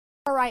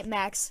Alright,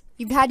 Max.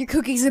 You've had your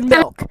cookies and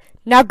milk.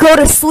 Now go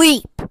to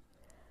sleep.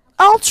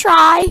 I'll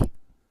try.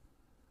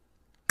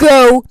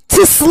 Go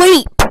to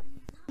sleep.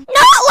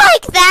 Not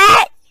like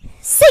that!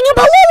 Sing him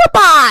a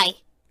lullaby!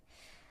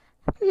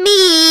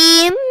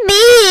 Meme,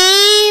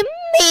 meme,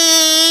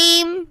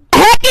 meme.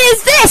 Heck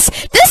is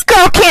this? This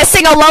girl can't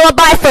sing a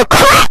lullaby for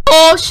crap!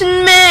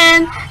 Ocean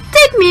man,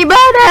 take me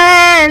by the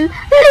hand,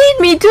 lead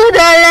me to the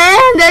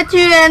land that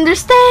you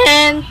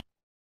understand.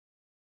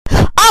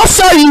 I'll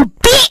show you,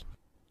 beat!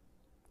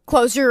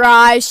 Close your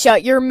eyes,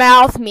 shut your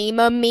mouth, meme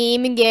a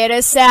meme and get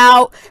us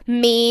out.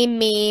 Meme,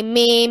 meme,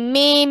 meme,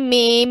 meme,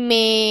 meme,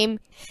 meme.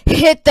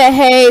 Hit the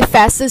hay,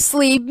 fast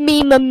asleep,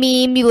 meme a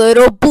meme, you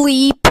little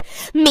bleep.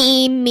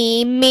 Meme,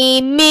 meme,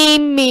 meme,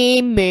 meme,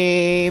 meme,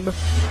 meme.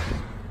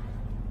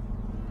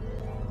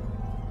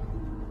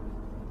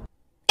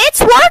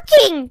 It's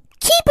working!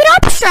 Keep it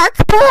up,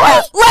 shark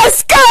boy!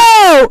 Let's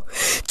go!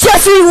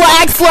 Just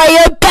relax, lay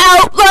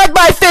about, like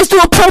my fist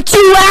will put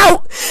you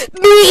out.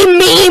 Meme,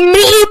 meme,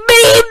 meme,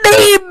 meme,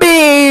 meme,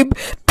 meme.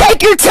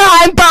 Take your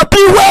time, but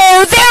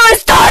beware, there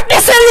is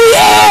darkness in the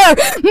air.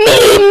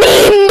 Meme,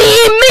 meme,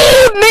 meme,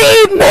 meme,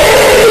 meme,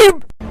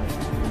 meme.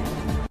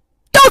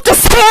 Don't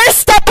despair,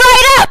 step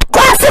right up.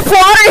 Glass of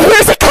water,